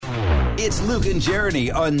It's Luke and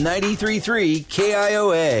Jeremy on 93.3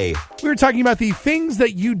 KIOA. We were talking about the things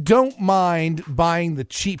that you don't mind buying the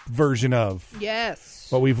cheap version of.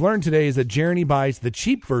 Yes. What we've learned today is that Jeremy buys the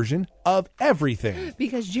cheap version of everything.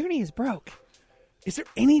 Because Jeremy is broke. Is there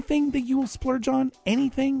anything that you will splurge on?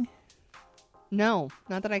 Anything? No,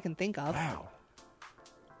 not that I can think of. Wow.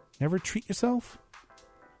 Never treat yourself?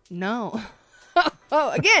 No.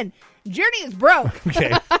 Oh, again, Journey is broke.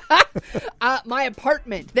 Okay. My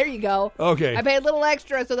apartment. There you go. Okay. I pay a little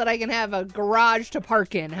extra so that I can have a garage to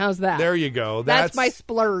park in. How's that? There you go. That's my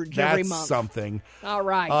splurge every month. That's something. All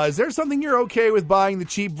right. Is there something you're okay with buying the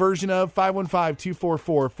cheap version of?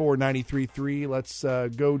 515-244-4933. Let's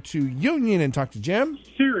go to Union and talk to Jim.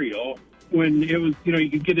 Cereal, when it was, you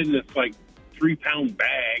could get in this like 3-pound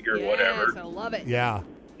bag or whatever. Yes, I love it. Yeah.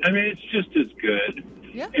 I mean, it's just as good.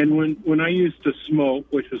 Yeah. And when I used to smoke,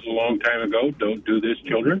 which was a long time ago, don't do this,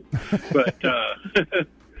 children, but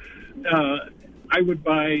I would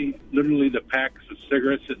buy literally the packs of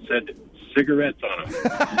cigarettes that said cigarettes on them.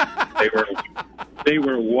 They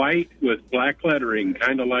were white with black lettering,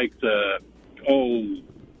 kind of like they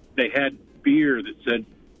had beer that said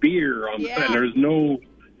beer on Yeah. and there's no,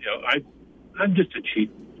 I'm just a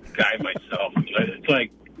cheap guy myself. It's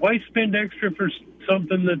like, why spend extra for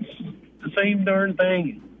something that's the same darn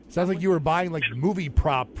thing? Sounds like you were buying like movie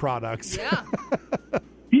prop products. Yeah.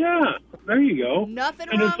 Yeah, there you go. Nothing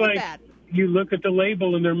and wrong it's with like, that. you look at the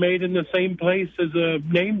label and they're made in the same place as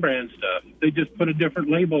name brand stuff. They just put a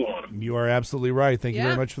different label on them. You are absolutely right. Thank you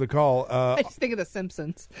very much for the call. I just think of The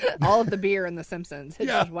Simpsons. All of the beer in The Simpsons. It's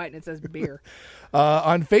just white and it says beer.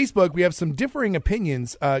 On Facebook, we have some differing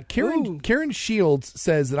opinions. Karen Shields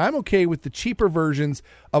says that I'm okay with the cheaper versions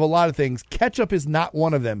of a lot of things. Ketchup is not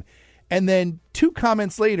one of them. And then 2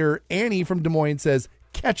 comments later, Annie from Des Moines says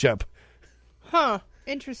ketchup. Huh.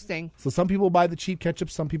 Interesting. So some people buy the cheap ketchup,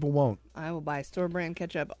 some people won't. I will buy store brand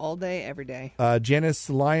ketchup all day, every day. Janice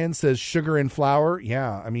Lyon says sugar and flour.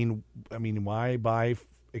 Yeah, I mean, why buy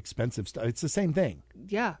expensive stuff? It's the same thing.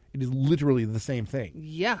 Yeah. It is literally the same thing.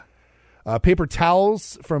 Yeah. Paper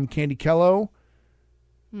towels from Candy Kello.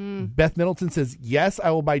 Beth Middleton says, yes,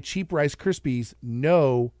 I will buy cheap Rice Krispies.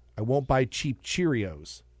 No, I won't buy cheap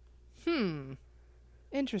Cheerios.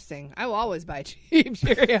 Interesting. I will always buy cheap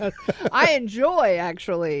Cheerios. I enjoy,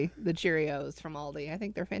 actually, the Cheerios from Aldi. I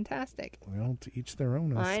think they're fantastic. Well, to each their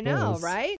own, I know, right?